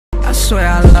swear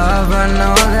I love her,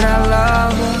 know that I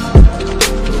love her.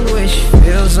 The way she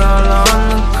feels all on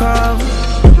the cover,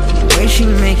 the way she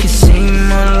make it seem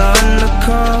all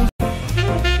undercover.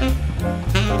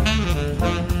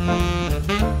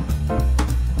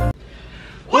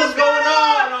 What's going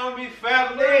on, homie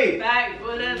family? Back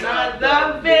with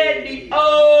another video.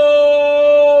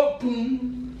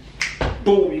 Boom.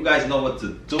 Boom, you guys know what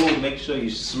to do. Make sure you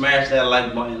smash that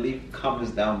like button, leave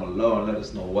comments down below, and let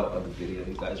us know what other video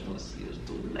you guys want to see us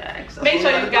do next. Make sure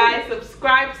you guys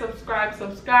subscribe,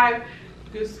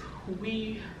 because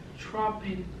we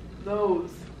dropping those.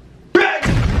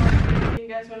 You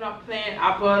guys were not playing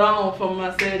I put on for my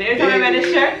city. Every time I wear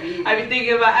this shirt, I be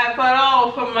thinking about I put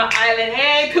on for my island.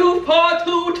 Hey,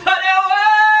 242 to the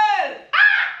world!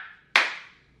 Ah!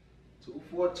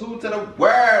 242 to the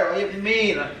world. What do you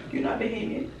mean? You're not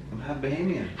Bahamian. I'm half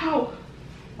Bahamian. How?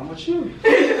 How about you?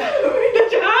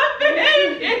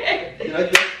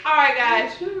 Alright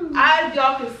guys, as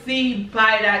y'all can see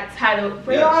by that title,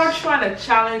 we are trying to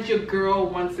challenge your girl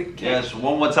once again. Yes,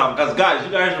 one more time. Because guys,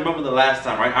 you guys remember the last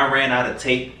time, right? I ran out of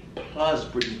tape, plus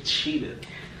Britney cheated.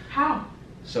 How?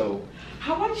 So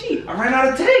how I cheat? I ran out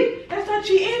of tape. That's not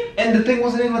cheating. And the thing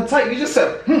wasn't even tight. You just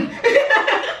said,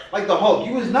 like the Hulk.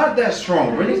 You was not that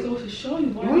strong, This really. goes to show you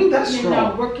why You ain't that you're strong.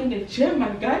 not working the gym, my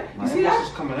guy. You see that?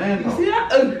 Is coming in, You though. see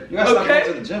that? You gotta stop going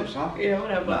to the gym, son. Yeah,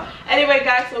 whatever. Nah. Anyway,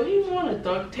 guys, so he won a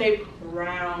duct tape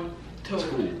round 2.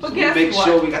 But So guess make what?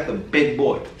 sure we got the big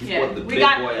boy. Yeah, The we big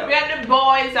got boy out. the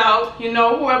boys out. You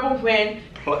know, whoever win.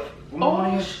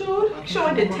 Oh, shoot!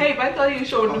 Showing the tape. I thought you were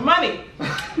showing the money.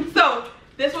 So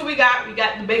this is what we got. We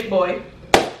got the big boy.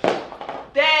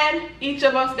 Then each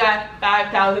of us got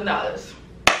 $5,000.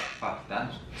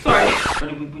 $5,000. Sorry.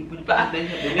 $500.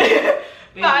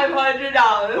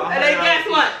 And then guess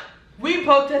what? We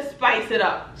both to spice it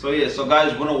up. So yeah, so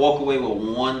guys, we're gonna walk away with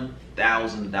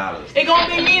 $1,000. It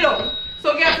gonna be me though.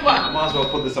 So guess I what? might as well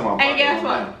put this in my pocket. And guess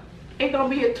what? It gonna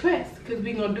be a twist because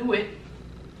we gonna do it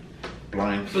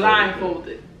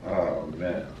blindfolded. Oh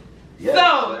man. Yeah,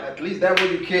 So at least that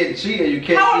way you can't cheat and you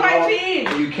can't how see am I how cheating?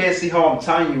 and you can't see how I'm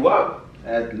tying you up.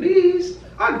 At least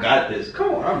I got this.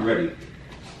 Come on, I'm ready.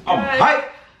 I'm hyped.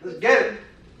 Let's get it.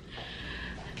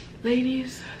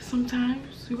 Ladies,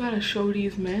 sometimes you gotta show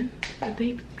these men that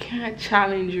they can't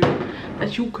challenge you,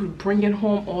 that you could bring it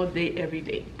home all day, every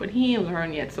day. But he ain't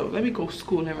learned yet, so let me go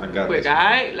school him real quick.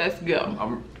 Alright, let's go.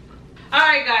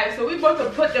 Alright guys, so we about to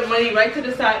put the money right to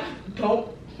the side. Don't,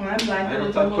 when I'm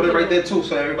blindfolded, put it right there too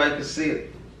so everybody can see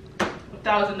it.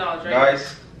 $1,000, right?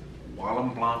 Guys, while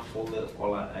I'm blindfolded,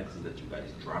 all I ask is that you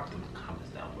guys drop them comments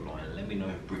down below and let me know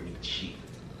if Britney cheated,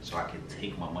 so I can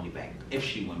take my money back if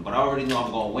she win. But I already know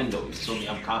I'm gonna win though. You feel me?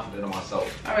 I'm confident in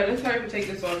myself. Alright, let's hurry up and take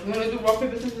this off. You wanna do rock,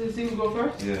 paper, scissors and see who go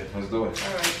first? Yeah, let's do it.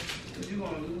 Alright, because you're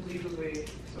gonna lose either way.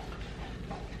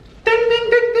 Ding ding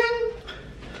ding ding.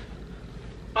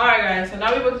 Alright guys, so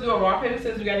now we're about to do a rock, paper,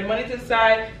 scissors. We got the money to the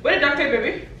side. Where the duct tape,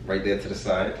 baby? Right there to the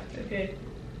side. Okay.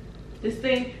 This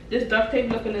duct tape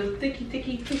look a little thicky,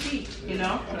 you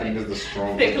know? I think it's the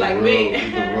strong. Thick like me.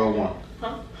 The real one.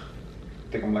 Huh?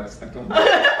 Think I'm like a stick on.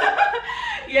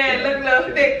 Yeah, it look a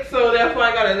little thick, so therefore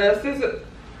I got a little scissor.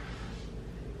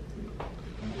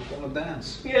 I'm gonna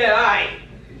dance. Yeah, alright.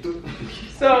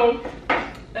 So,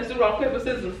 let's do rock, paper,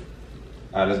 scissors.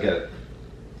 Alright, let's get it.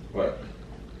 What?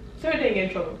 So you didn't get in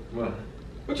trouble. What?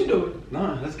 What you doing?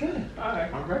 Nah, let's get it.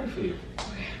 Alright. I'm ready for you.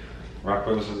 Rock,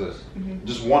 paper, scissors. Mm-hmm.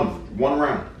 Just one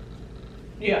round.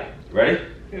 Yeah. Ready?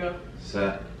 Yeah.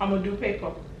 Set. I'm gonna do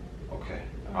paper. Okay.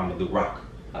 I'm gonna do rock.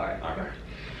 Alright. Alright.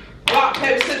 Rock,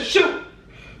 paper, scissors, shoot!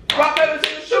 Rock, paper,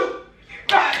 scissors, shoot!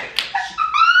 Right.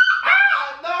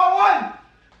 No one!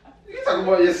 You talking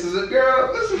about your scissors,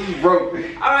 girl? This is broke.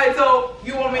 Alright, so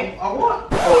you want me? I want.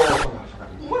 Oh,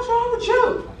 What's wrong with you?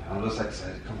 okay. I'm just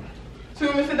excited. Come on. So you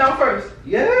want me to sit down first?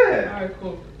 Yeah. Alright,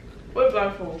 cool. What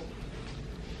blindfold?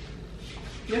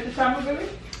 You have the timer, baby?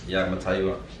 Yeah, I'm gonna tie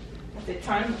you up. I said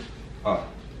timer. Oh,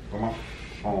 where my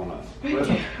phone at? Right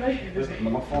here, right here, baby.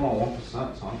 My phone on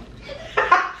 1%, son.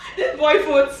 This boy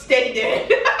foot stay there.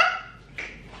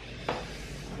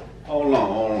 Hold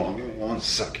on. Give me 1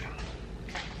 second.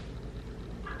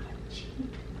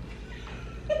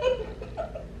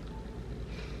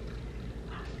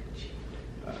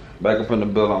 Back up in the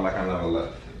building like I never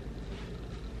left.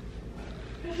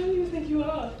 Who do you think you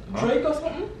are? Huh? Drake or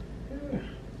something?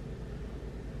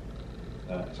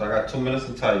 Yeah. So I got 2 minutes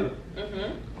to tie you.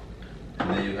 Mm-hmm. And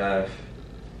then you have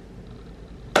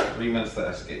 3 minutes to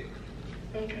escape.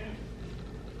 Okay.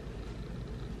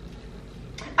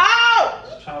 Ow!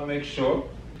 Just trying to make sure.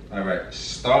 All right,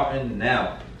 starting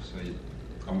now. So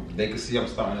They can see I'm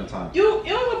starting the time. You don't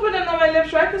gonna put that on my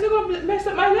lips, right? Because you're gonna mess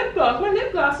up my lip gloss. My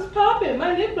lip gloss is popping.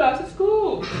 My lip gloss is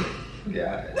cool.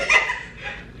 Yeah.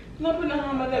 You not putting that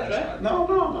on my lips, right? No,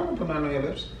 I'm not gonna put that on your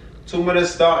lips. 2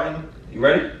 minutes starting. You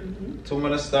ready? 2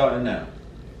 minutes starting now.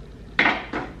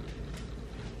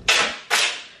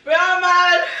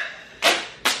 Man.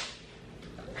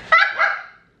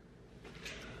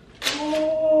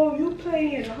 Oh, you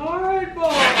playing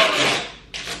hardball.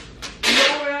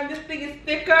 No, man, this thing is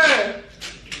thicker.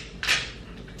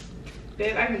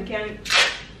 Babe, I can count.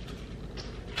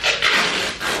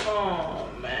 Oh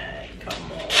man,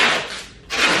 come on.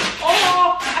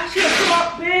 Oh, I should have put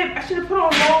on, babe. I should have put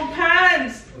on long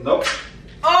pants. Nope.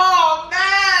 Oh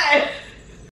man.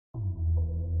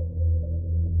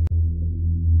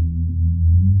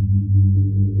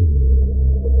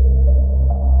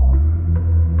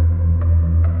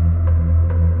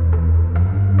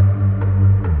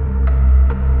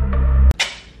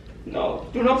 No,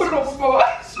 do not put it on before.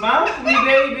 Smile for me,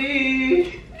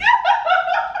 baby.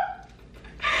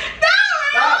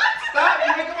 Stop!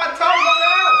 You're making my tongue go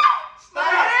down. Stop!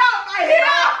 My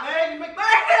hair. Man, you make My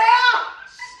hair.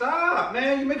 Stop,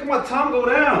 man! You're making my tongue go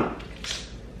down.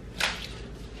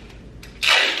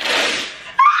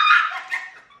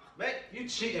 Man, you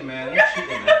cheating, man. You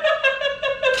cheating, man.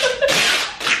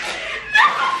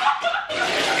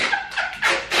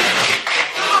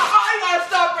 Oh, you gotta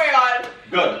stop, Rayon.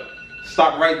 Good.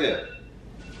 Stop right there.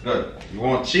 Good. You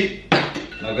want to cheat?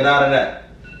 Now get out of that.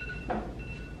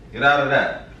 Get out of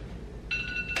that,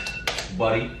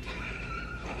 buddy.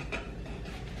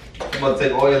 I'm about to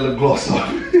take all your lip gloss off.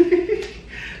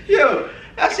 Yo,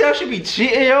 that's y'all should be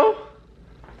cheating, yo.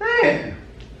 Damn.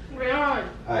 Rayon.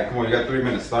 Alright, come on, you got 3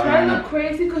 minutes. Start I right look now.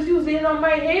 crazy because you was in on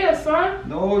my hair, son.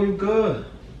 No, you good.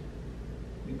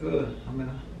 You good. I mean,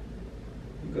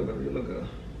 you good, baby. You look good.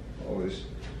 Always.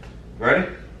 Ready?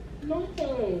 No.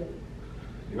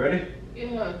 You ready?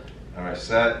 Yeah. Alright,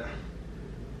 set.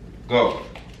 Go.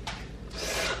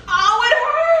 Oh, it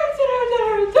hurts. It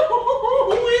hurts.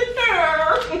 Oh, it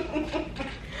hurts.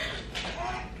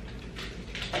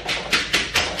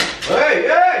 Hey!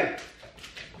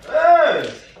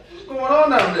 What's going on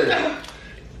down there?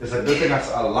 It's a good thing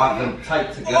I locked them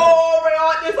tight together. Oh,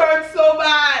 Rayon, this hurts so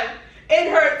bad. It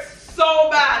hurts so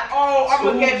bad. Oh, I'm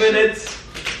gonna get 2 minutes,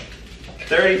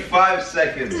 35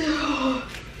 seconds.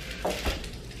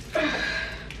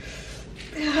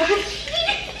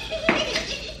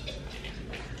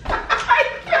 I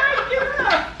can't get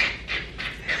up.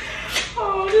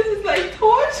 Oh, this is like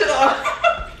torture.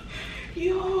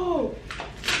 Yo.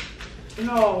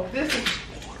 No, this is.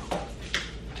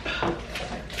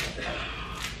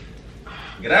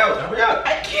 Get out, hurry up.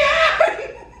 I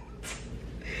can't.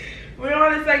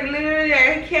 Rayon, it's like literally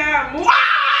I can't move. Ah,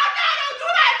 no, don't do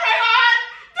that, Rayon.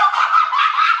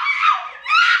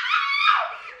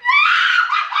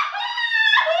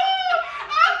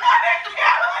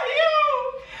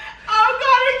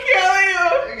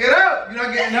 Get out. You're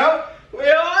not getting out?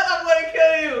 Rayon, I'm gonna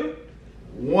kill you.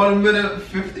 1 minute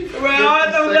 50.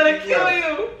 Rayon, I'm gonna kill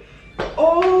you.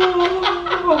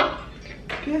 Oh,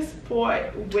 this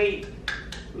boy. Wait,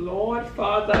 Lord,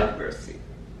 Father, have mercy.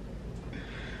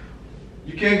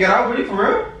 You can't get out, really, for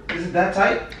real? Is it that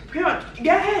tight? Rayon,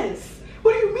 yes.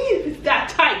 What do you mean if it's that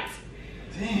tight?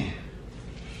 Damn.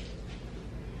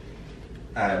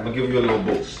 Alright, I'm gonna give you a little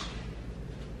boost.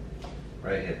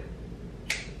 Right here.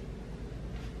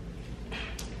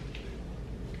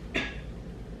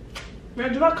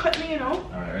 Man, do not cut me, you know.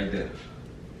 Alright, right there.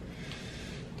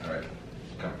 Alright,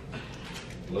 come.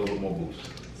 A little bit more boost.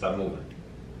 Stop moving.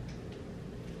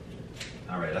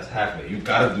 Alright, that's halfway. You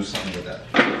gotta do something with that.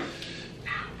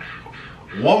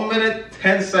 1 minute,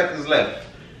 10 seconds left.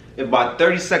 If about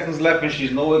 30 seconds left and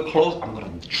she's nowhere close, I'm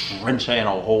gonna drench her in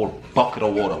a whole bucket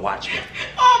of water. Watch me.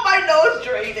 Oh, my nose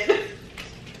drained.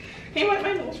 Can you wipe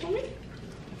my nose for me?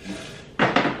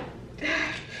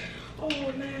 Oh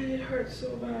man, it hurts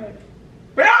so bad.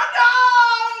 No,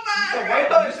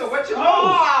 man! You said wet your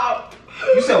nose.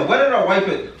 You said wet it or wipe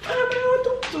it?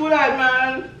 Don't do that,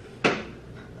 man.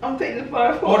 I'm taking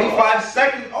 45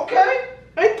 seconds, okay.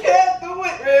 I can't do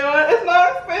it, Rayon. It's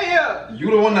not fair.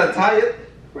 You the one that tied it?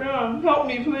 Rayon, help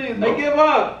me, please. No. I give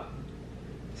up.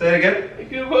 Say it again. I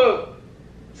give up.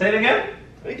 Say it again.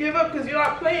 I give up because you're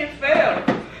not playing fair.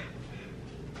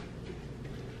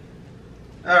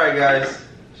 Alright, guys.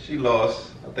 She lost.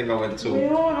 I think I went 2.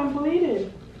 Rayon, I'm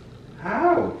bleeding.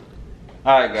 How?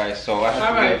 Alright, guys. So I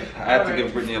had to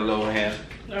give Britney a little hand.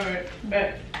 Alright,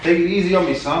 bet. Take it easy on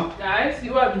me, son. Guys,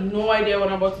 you have no idea what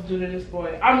I'm about to do to this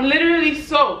boy. I'm literally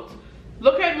soaked.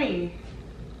 Look at me.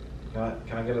 Can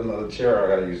I get another chair or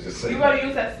I gotta use this thing? You gotta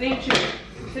use that same chair.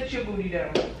 Sit your booty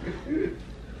down.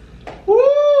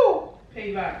 Woo!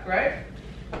 Payback, right?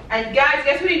 And guys,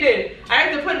 guess what he did? I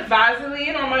had to put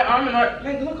Vaseline on my arm in order,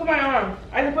 like, look at my arm.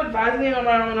 I had to put Vaseline on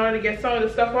my arm in order to get some of the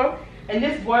stuff up. And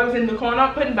this boy was in the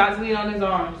corner putting Vaseline on his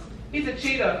arms. He's a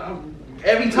cheater.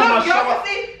 Every time I shower,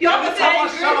 I look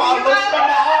at my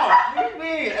arm. What do you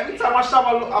mean? Every time I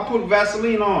shower, I put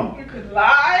Vaseline on. You could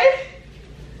lie.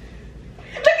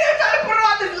 Look at him trying to put it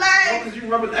on his No, leg. because you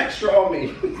rubbing extra on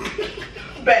me.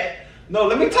 Bet. No,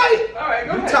 let me tie it. Alright,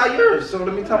 go you ahead. tie yours, so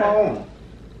let me tie my own.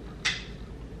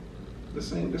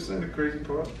 This ain't the crazy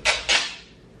part.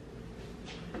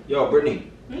 Yo,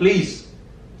 Brittany, please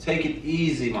take it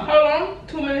easy, man. Hold on,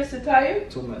 2 minutes to tie you.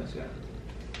 2 minutes, yeah.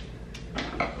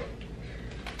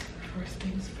 First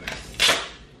things first.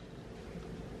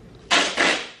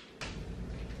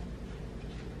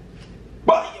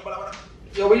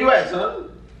 Yo, where you at, son?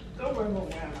 Don't worry about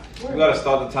where I'm at. You gotta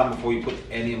start the time before you put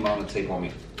any amount of tape on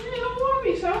me. Don't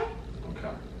worry, son. Okay.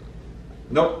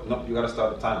 Nope, you gotta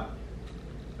start the time.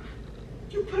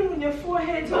 You put it on your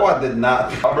forehead. No, I did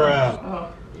not.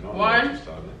 Oh. You don't know One. when to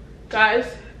start it. Guys,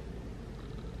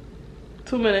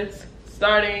 2 minutes.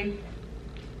 Starting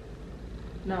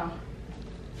now.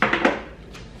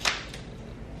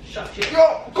 Shut you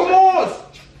up. Yo, come on!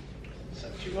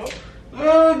 Shut you up. Do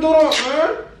that,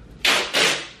 man.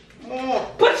 Come on.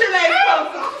 Put your legs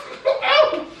closer.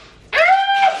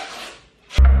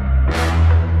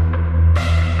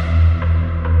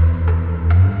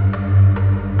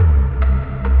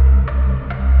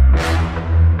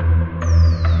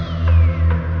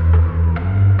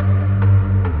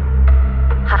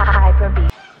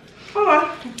 Hold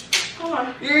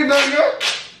on. You ain't done yet?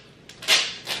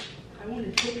 I want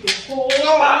to take your whole.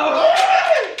 No.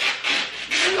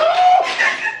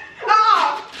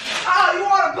 You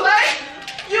want to play?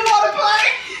 You want to play?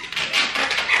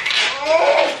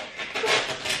 Oh.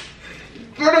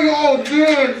 Get it all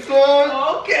good,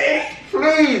 son. Okay.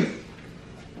 Please.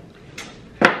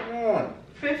 Come on.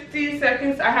 15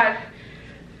 seconds. I had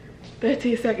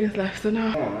 13 seconds left. So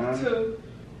now, Come on, man. 2,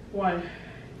 1.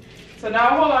 So now,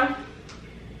 hold on.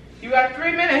 You got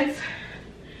 3 minutes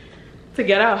to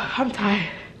get out. I'm tired.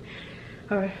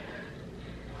 All right.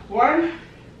 1,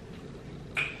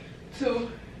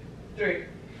 2, 3.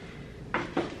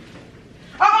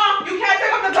 You can't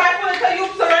take off the blindfold until you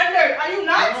surrender. Are you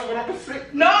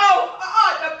nuts? No.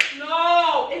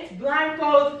 No. It's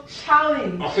blindfold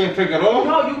challenge. I can't take it off?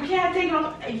 No, you can't take it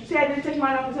off. You said I didn't take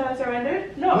mine off until I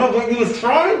surrendered? No. No, but you was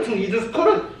trying to. You just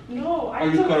couldn't. No, I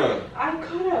you could've. I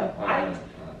could've. Alright.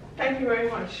 Thank you very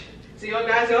much. So y'all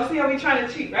guys, y'all see how we trying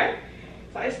to cheat, right?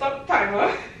 So I stopped the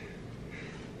timer.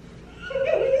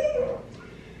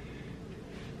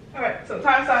 Alright, so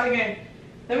time starts again.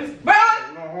 Let me No,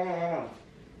 hold on.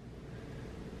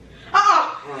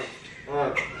 All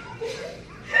right.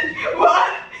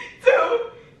 1, 2,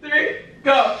 3,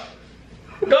 go.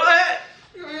 Go ahead.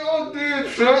 You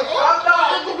did, son.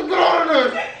 Oh, no. get out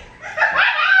of this.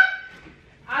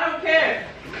 I don't care.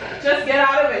 Just get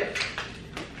out of it.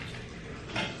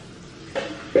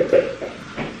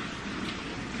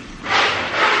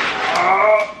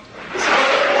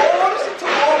 Listen to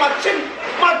all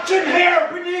my chin hair,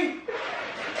 Britney.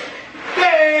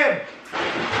 Damn.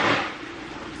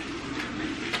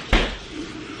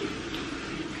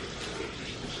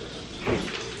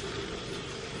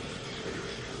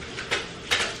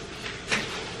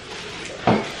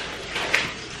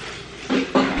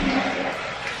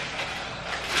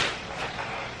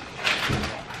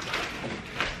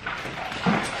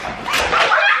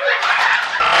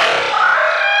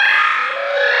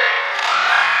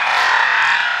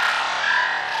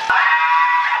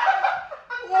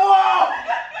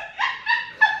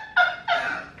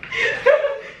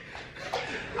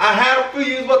 I had a few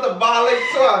years worth of violate,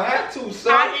 so I had to,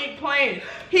 son. I ain't playing.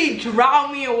 He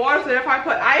drowned me in water, so if I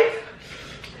put ice.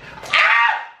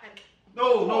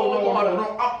 No.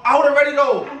 Out already,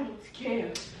 though. I don't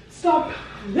care. Stop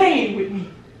playing with me.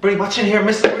 Britney, my chin hair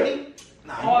missing, Britney?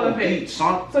 Nah, All you of it. beat,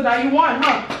 son. So now you won,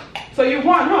 huh? So you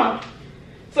won, huh?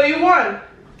 So you won.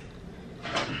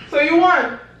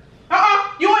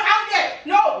 You went out yet.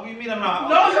 No. What do you mean I'm not?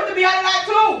 No, you have to be out of that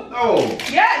too. No.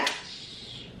 Yes.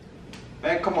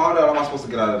 Man, come on, how the hell am I supposed to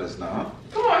get out of this now, huh?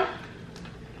 Come on.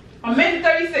 A minute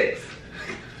 36.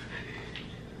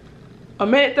 A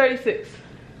minute 36.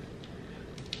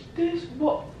 This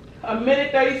book. A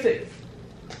minute 36.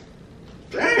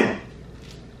 Damn.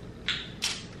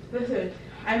 Listen,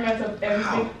 I messed up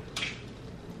everything. Wow.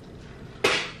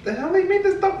 The hell they made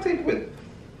this duct tape with?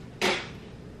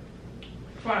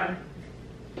 Fine.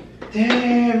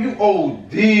 Damn, you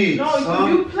OD, No,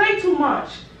 son. you play too much.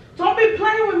 Don't be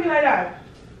playing with me like that.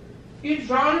 You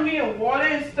drowning me in water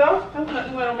and stuff? I'm not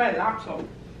doing it on my laptop.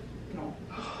 No.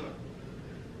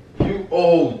 You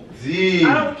OD.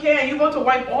 I don't care. You want to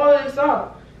wipe all of this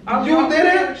up. You did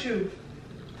it? With you.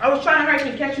 I was trying to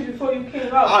hurry to catch you before you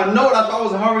came up. I know, that's why I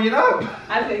was hurrying up.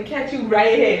 I said catch you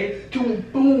right here. Boom,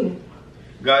 boom.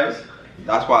 Guys,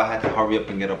 that's why I had to hurry up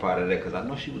and get up out of there, because I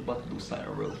know she was about to do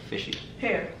something real fishy.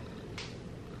 Here.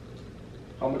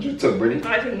 How much you took, Brittany?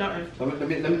 I take nothing. Let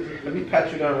me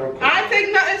pat you down real quick. I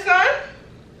take nothing, son.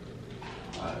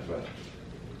 Alright, bro.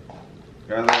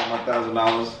 Guys, I got my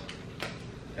 $1,000.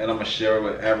 And I'm gonna share it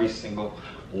with every single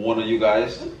one of you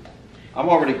guys. I'm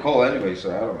already cold anyway,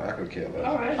 so I could care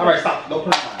less. Alright, stop. Don't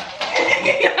put it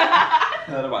in my ass.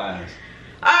 Not in my ass.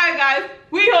 Alright, guys.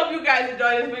 We hope you guys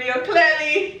enjoyed this video.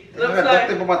 Clearly, looks like... Duct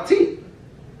tape on my teeth.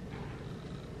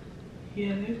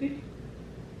 Yeah, maybe.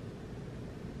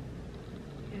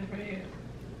 Yeah, right here.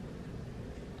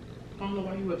 I don't know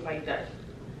why you would like that.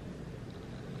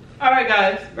 Alright,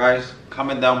 guys. Guys,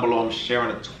 comment down below. I'm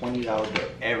sharing a $20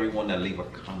 with everyone that leave a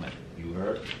comment. You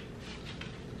heard?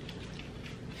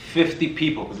 50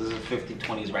 people, because this is 50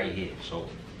 20s right here. So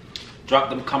drop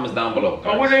them comments down below,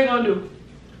 guys. Oh, what are you gonna do?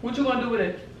 What you gonna do with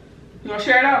it? You gonna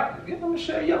share it out? Yeah, I'm gonna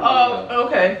share y'all. Oh,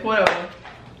 okay, whatever.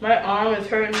 My arm is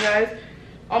hurting, guys.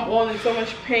 I'm all in so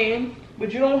much pain,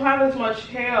 but you don't have as much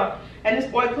hair. And this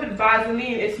boy put Vaseline.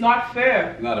 It's not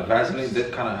fair. No, the Vaseline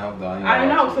did kind of help though. I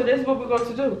know, so this is what we're going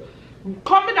to do.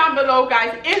 Comment down below,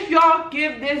 guys, if y'all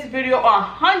give this video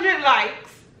 100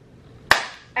 likes.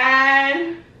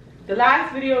 And the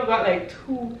last video got like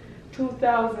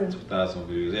 2,000. 2,000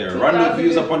 views. Yeah, run the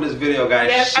views up on this video, guys.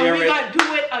 Yes, share and we're going to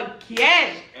do it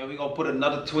again. And we're going to put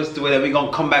another twist to it, and we're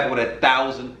going to come back with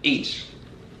 1,000 each.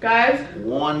 Guys,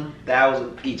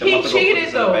 1,000 each. He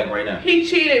cheated though. Right now. He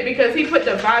cheated because he put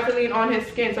the Vaseline on his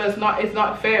skin, so it's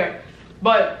not fair.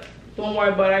 But don't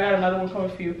worry about it. I got another one coming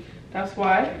for you. That's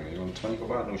why. You want 20 go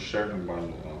buy a new shirt and buy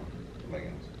new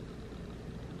leggings.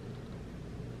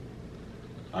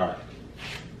 All right.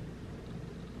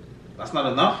 That's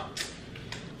not enough.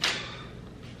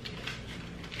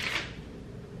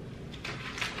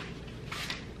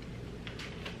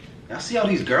 Y'all see how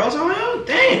these girls are out?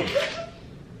 Damn.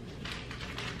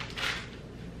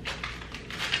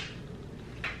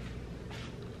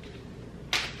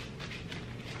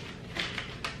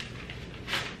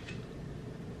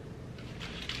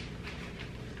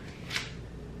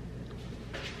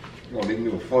 You gonna leave me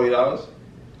with $40?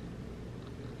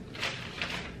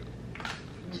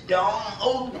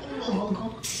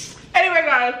 Anyway,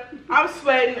 guys, I'm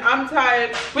sweating. I'm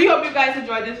tired. We hope you guys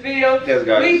enjoyed this video. Yes,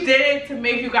 guys. We did it to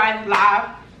make you guys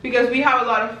laugh because we have a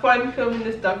lot of fun filming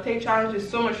this duct tape challenge. It's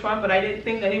so much fun, but I didn't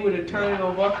think that he would have turned it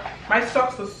over. My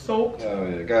socks are soaked. Oh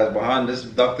yeah, guys, behind this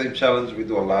duct tape challenge, we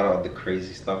do a lot of the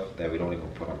crazy stuff that we don't even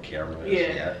put on camera.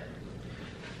 Yeah.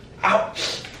 Ow!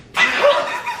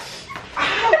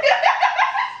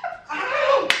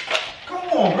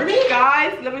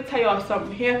 Guys, let me tell y'all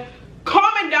something here.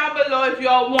 Comment down below if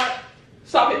y'all want.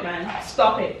 Stop it, man.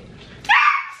 Stop it.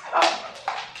 Stop.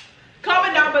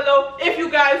 Comment down below if you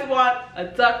guys want a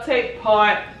duct tape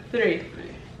part 3.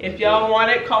 If y'all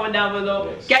want it, comment down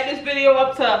below. Yes. Get this video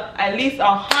up to at least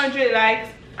 100 likes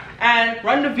and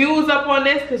run the views up on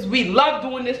this because we love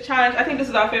doing this challenge. I think this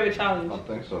is our favorite challenge. I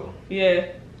think so.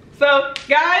 Yeah. So,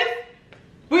 guys,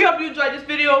 we hope you enjoyed this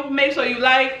video. Make sure you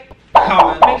like.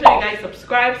 Comment. Make sure you guys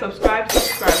subscribe. Because we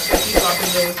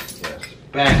dropping those. Yes.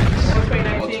 Bang. More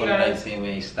 2019, 2019, we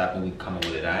ain't stopping. We coming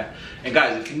with it, alright? And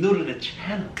guys, if you're new to the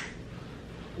channel,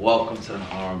 welcome to the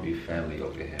R&B family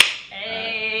over here.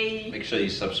 Hey. Make sure you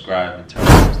subscribe and turn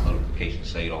on those notifications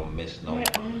so you don't miss no. My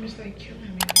arm is like killing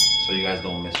me. So you guys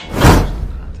don't miss no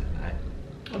content, alright?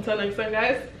 Until next time,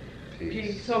 guys.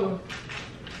 Peace. Y'all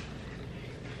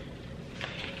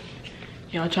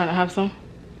trying to have some?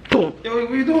 Boom. Yo,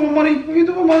 what you doing with money? What you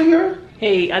doing with money, girl?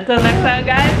 Hey, until next time,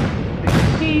 guys.